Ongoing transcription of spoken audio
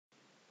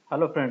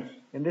Hello friends,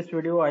 in this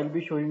video I'll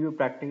be showing you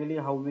practically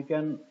how we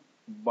can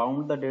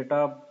bound the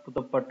data to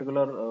the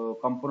particular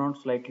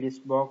components like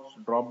list box,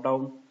 drop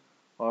down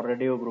or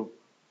radio group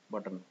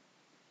button.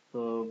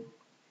 So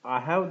I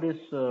have this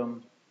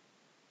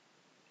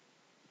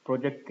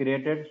project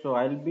created, so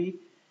I'll be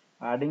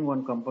adding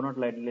one component.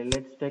 Like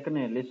let's take a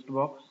list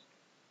box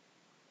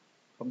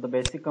from the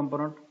basic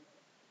component.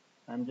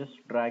 I'm just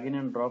dragging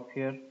and drop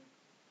here.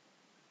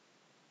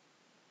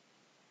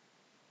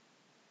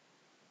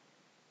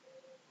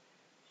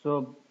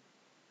 So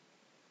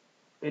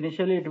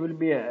initially it will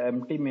be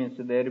empty, means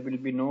there will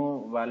be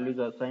no values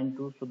assigned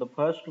to. So the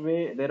first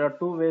way, there are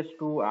two ways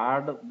to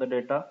add the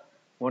data.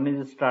 One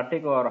is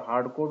static or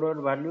hard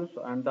coded values,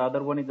 and the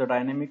other one is the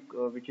dynamic,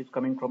 which is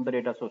coming from the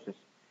data sources.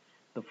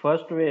 The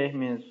first way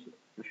means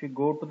if you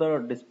go to the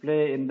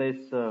display in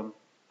this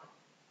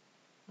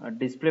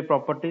display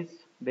properties,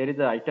 there is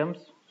the items.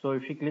 So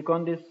if you click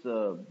on this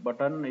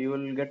button, you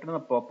will get a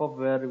pop-up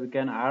where we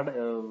can add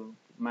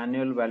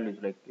manual values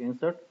like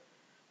insert.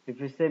 If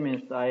we say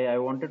means I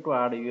wanted to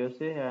add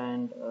USA,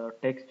 and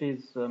text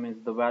is means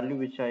the value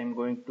which I am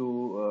going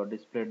to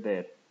display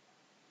there.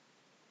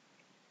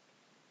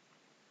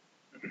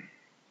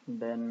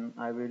 Then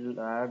I will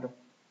add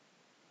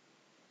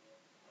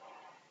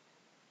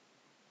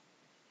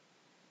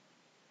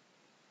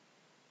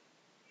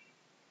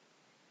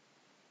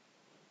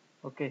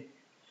okay.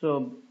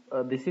 So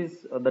this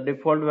is the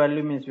default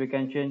value, means we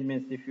can change,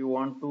 means if you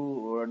want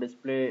to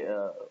display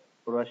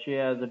Russia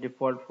as the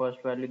default first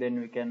value,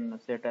 then we can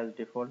set as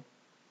default.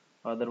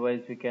 Otherwise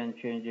we can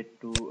change it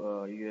to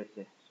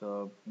USA.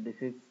 So this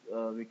is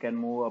we can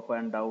move up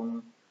and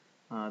down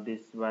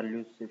these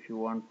values if you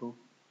want to.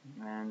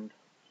 And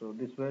so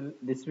this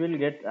will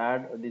get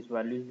add these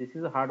values. This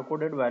is hard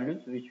coded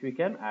values which we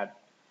can add.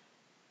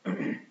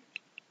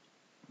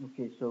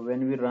 Okay, so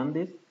when we run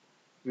this,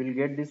 we'll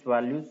get these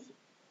values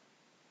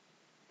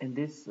in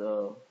this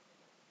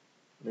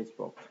list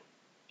box.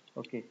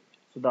 Okay,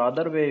 so the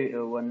other way,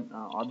 one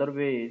other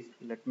way is,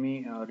 let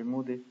me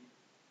remove this.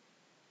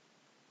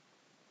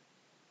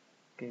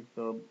 Okay,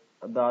 so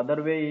the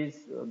other way is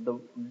the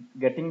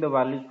getting the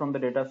values from the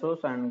data source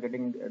and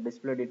getting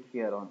displayed it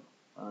here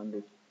on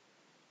this.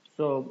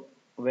 So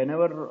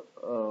whenever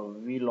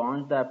we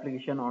launch the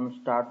application on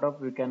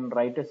startup, we can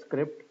write a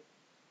script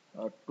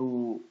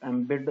to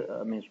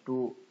embed, means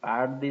to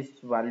add these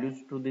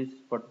values to this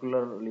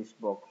particular list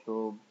box.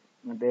 So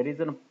there is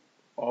an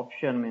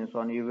option, means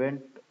on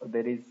event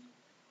there is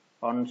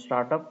on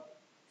startup.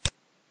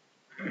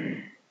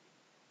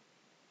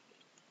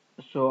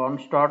 So on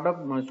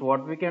startup means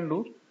what we can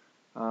do.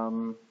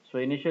 So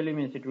initially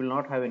means it will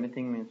not have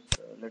anything, means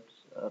let's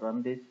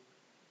run this.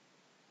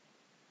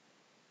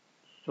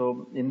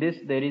 So in this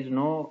there is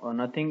no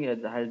nothing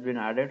has been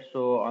added.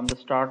 So on the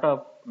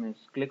startup means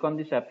click on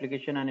this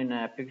application, and in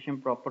application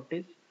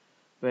properties,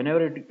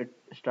 whenever it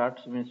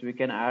starts, means we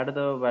can add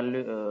the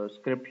value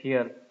script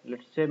here.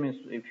 Let's say means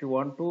if you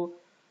want to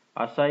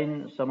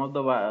assign some of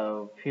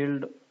the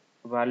field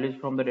values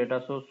from the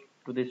data source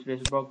to this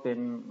list box,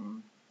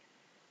 then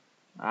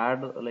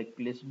add like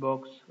list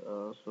box.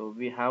 So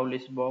we have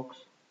list box,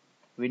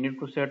 we need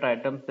to set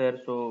items there,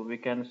 so we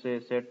can say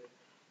set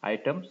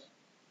items.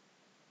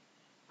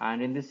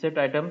 And in this set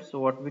items,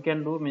 what we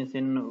can do means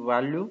in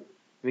value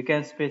we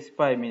can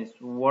specify means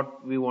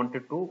what we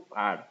wanted to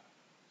add.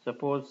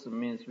 Suppose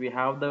means we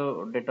have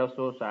the data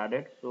source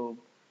added, so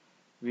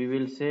we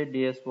will say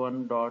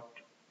ds1 dot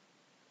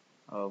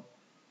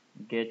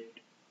get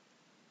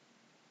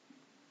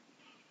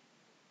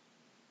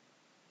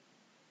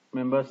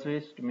members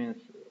list, means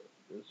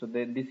so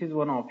this is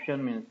one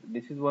option, means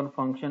this is one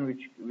function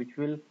which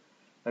will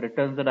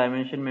returns the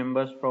dimension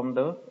members from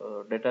the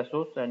data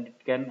source, and it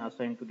can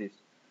assign to this.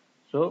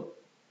 So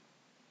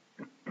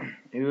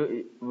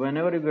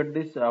whenever you get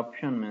this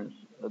option, means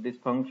this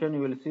function,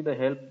 you will see the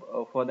help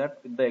for that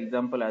with the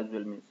example as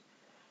well. Means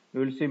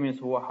you will see means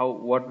how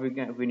what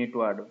we need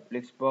to add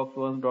list box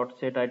one dot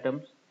set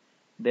items,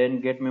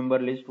 then get member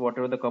list,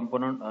 whatever the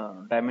component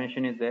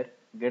dimension is there,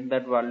 get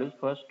that values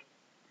first.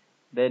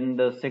 Then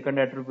the second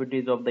attribute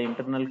is of the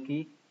internal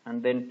key,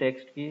 and then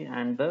text key,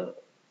 and the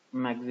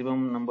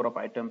maximum number of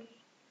items.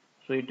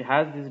 So it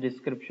has this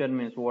description,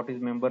 means what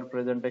is member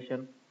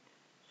presentation.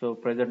 So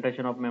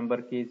presentation of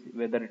member keys,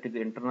 whether it is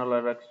internal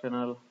or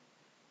external,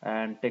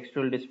 and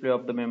textual display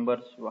of the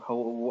members,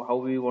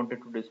 how we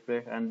wanted to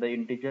display, and the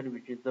integer,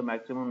 which is the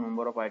maximum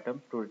number of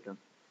items to return.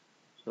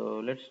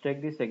 So let's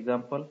take this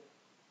example.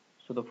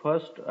 So the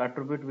first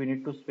attribute we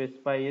need to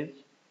specify is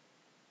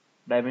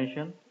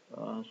dimension.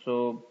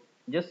 So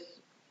just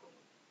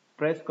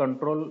press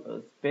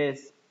Control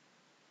space,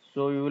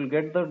 so you will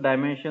get the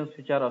dimensions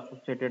which are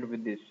associated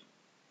with this.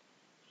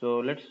 So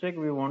let's take,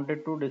 we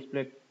wanted to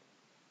display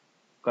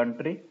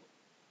country,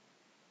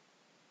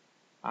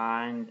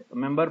 and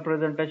member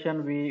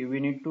presentation, we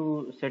need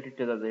to set it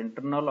as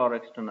internal or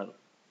external.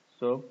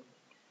 So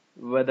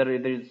whether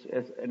it is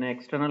an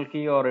external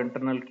key or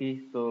internal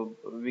key, so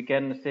we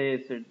can say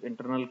it's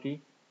internal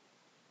key,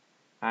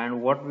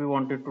 and what we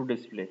wanted to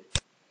display.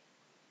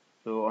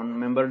 So on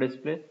member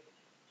display,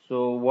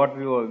 so what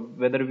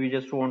whether we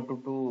just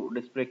wanted to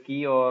display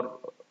key or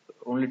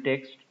only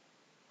text,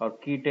 or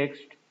key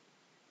text,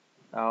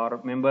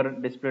 or member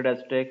displayed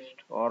as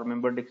text, or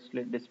member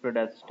displayed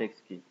as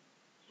text key.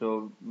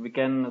 So we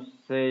can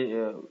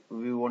say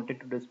we wanted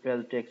to display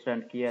as text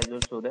and key as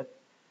well, so that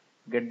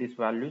get these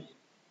values.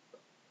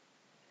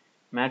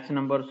 Max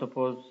number,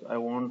 suppose I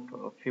want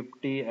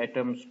 50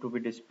 items to be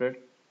displayed,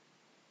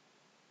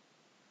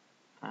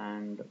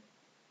 and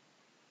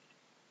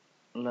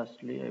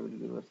lastly I will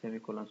give a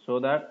semicolon, so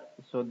that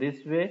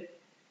this way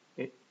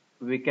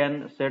we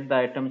can set the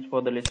items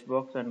for the list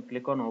box and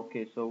click on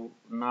OK. So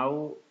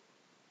now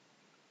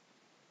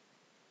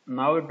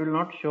it will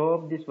not show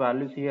up these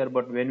values here,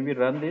 but when we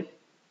run this,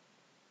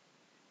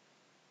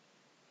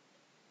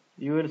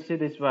 you will see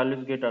these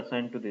values get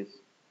assigned to this.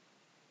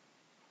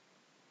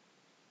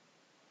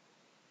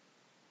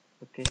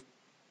 Okay,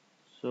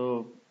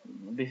 so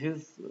this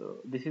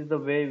is the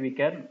way we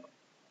can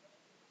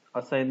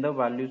assign the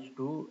values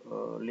to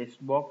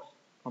list box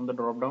from the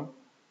drop down.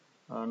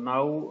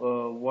 Now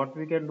what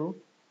we can do,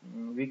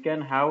 we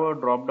can have a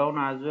drop down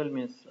as well.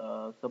 Means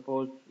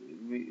suppose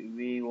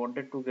we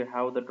wanted to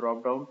have the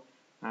drop down,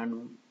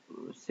 and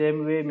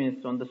same way,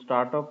 means on the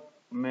startup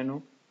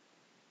menu,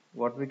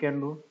 what we can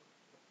do,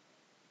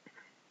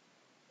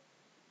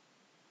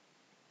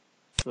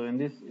 so in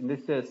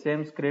this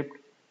same script,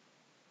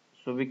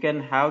 so we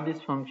can have this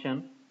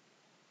function,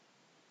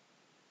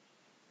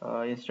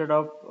 instead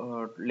of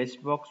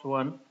list box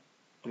 1,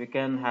 we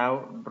can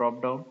have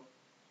drop down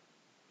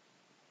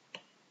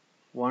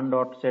 1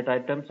 dot set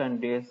items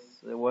and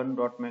ds1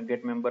 dot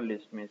get member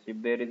list. Means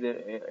if there is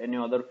any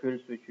other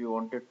fields which we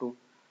wanted to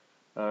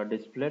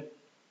display,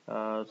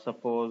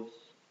 suppose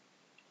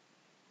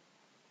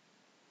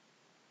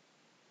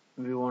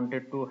we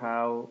wanted to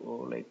have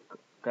like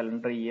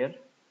calendar year,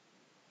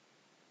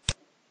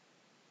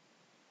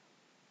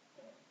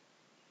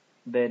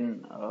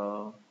 then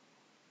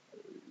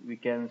we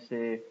can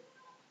say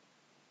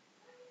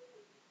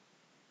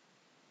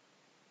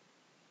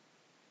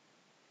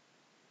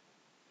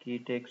key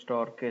text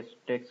or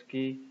text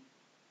key.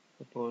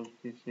 Suppose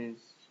this is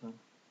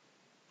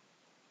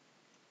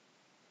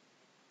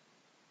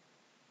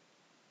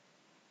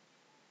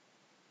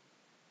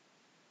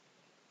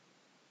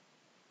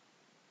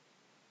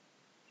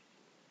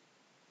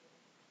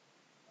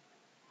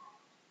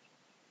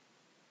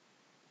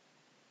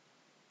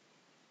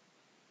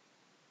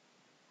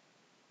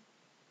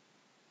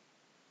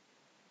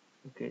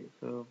okay.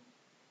 So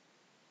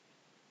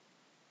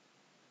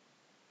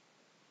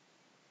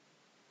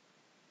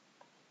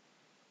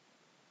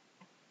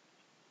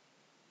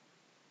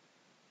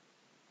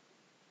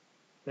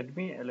let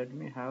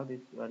me have these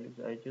values.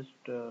 I just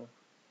okay,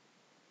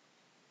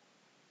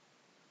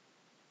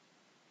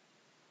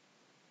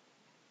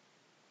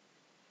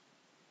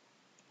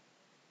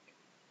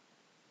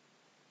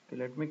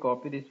 let me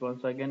copy this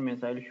once again.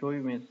 Means I'll show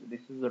you. Means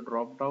this is the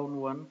drop down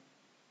one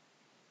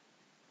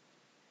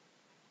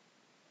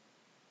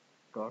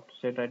dot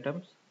set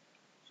items.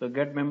 So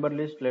get member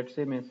list, let's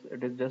say, means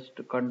it is just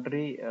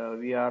country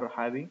we are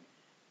having.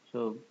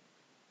 So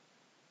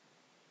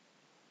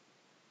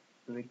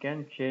we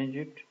can change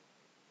it.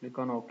 Click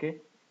on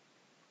OK.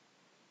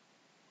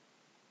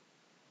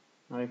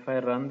 Now if I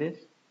run this,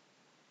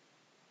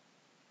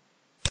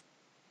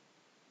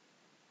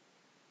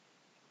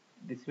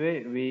 this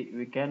way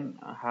we can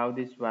have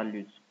these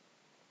values.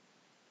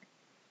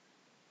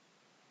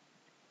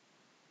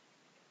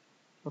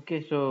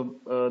 Okay, so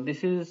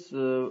this is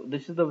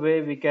the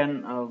way we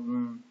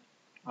can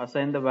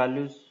assign the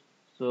values.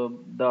 So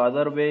the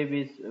other way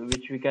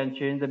which we can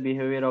change the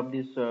behavior of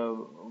these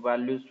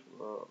values,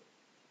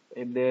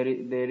 if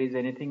there is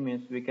anything,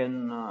 means we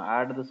can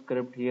add the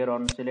script here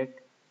on select.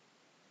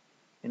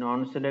 In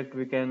on select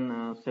we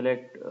can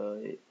select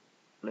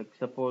like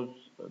suppose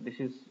this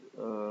is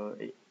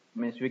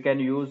means we can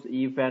use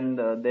if and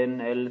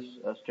then else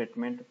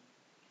statement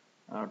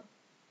uh,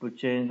 to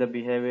change the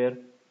behavior.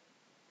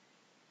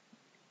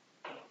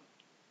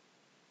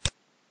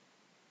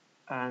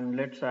 And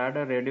let's add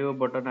a radio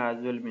button as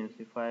well. Means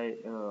if I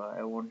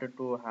wanted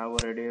to have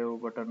a radio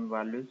button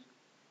values,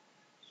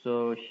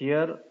 so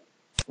here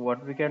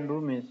what we can do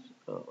means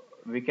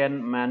we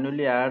can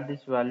manually add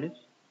these values.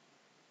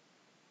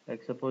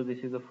 Like suppose this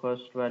is the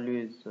first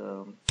value is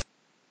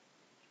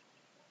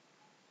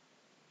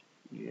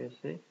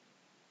USA,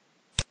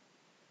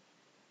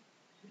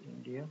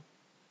 India.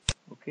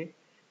 Okay,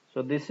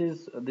 so this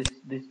is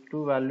these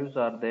two values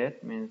are there.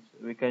 Means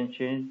we can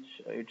change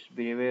its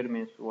behavior.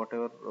 Means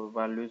whatever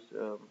values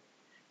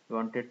we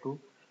wanted to.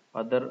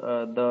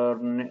 Other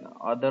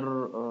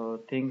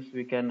things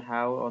we can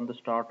have on the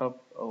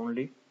startup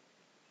only.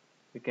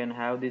 We can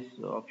have this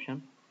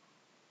option.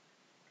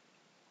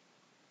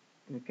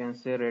 We can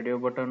say radio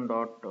button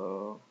dot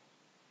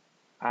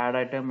add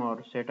item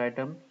or set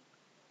item.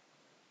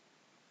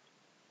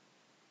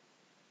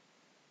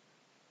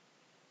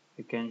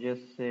 We can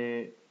just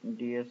say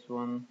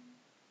ds1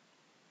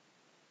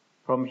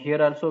 From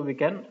here also we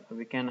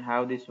can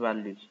have these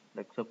values.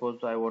 Like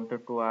suppose I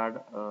wanted to add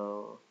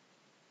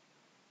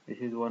this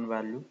is one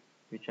value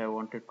which I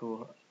wanted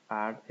to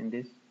add in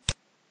this.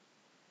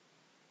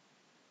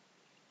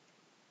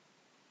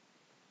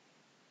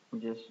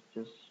 Just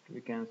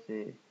we can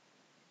say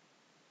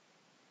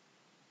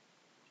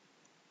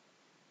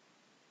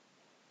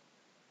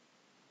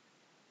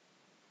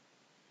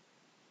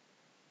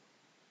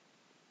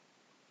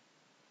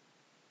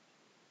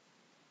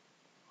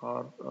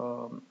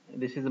or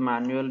this is a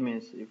manual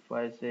means if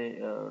I say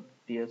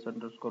ts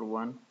underscore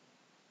one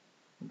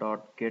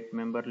dot get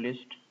member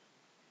list,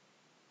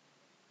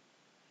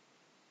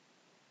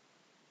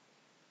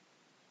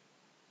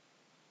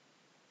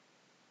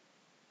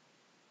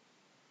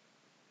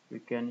 we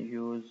can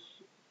use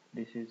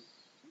this is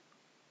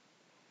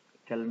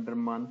calendar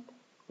month.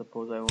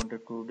 Suppose I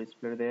wanted to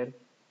display there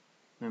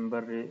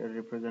member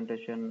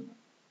representation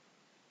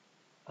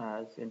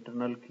as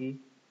internal key,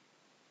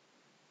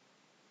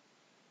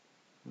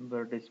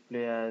 member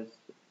display as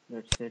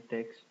let's say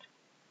text,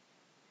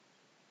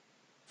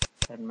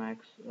 and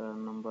max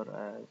number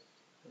as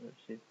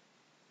let's say.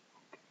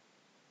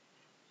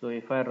 So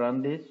if I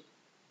run this,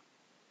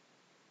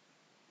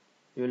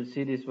 you will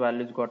see these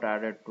values got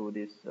added to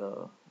this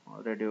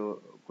radio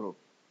group,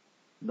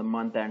 the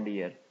month and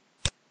year.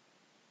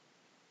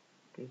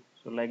 Okay,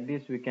 so like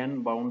this we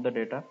can bound the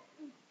data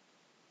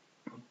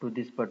to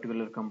these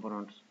particular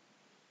components.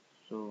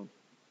 So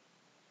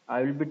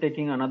I will be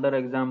taking another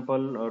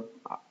example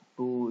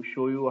to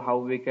show you how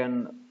we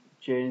can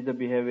change the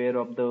behavior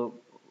of the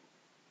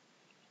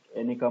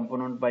any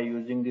component by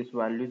using these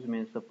values.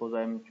 Means suppose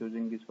I am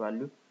choosing this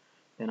value,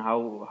 then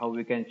how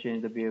we can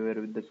change the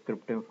behavior with the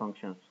scripting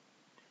functions.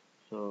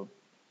 So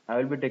I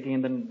will be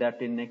taking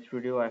that in next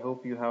video. I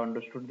hope you have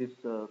understood these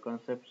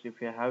concepts.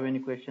 If you have any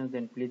questions,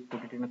 then please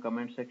put it in the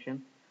comment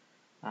section.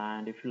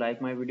 And if you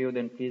like my video,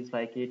 then please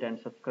like it and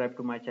subscribe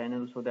to my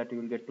channel so that you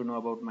will get to know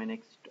about my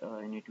next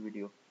init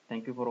video.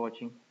 Thank you for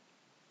watching.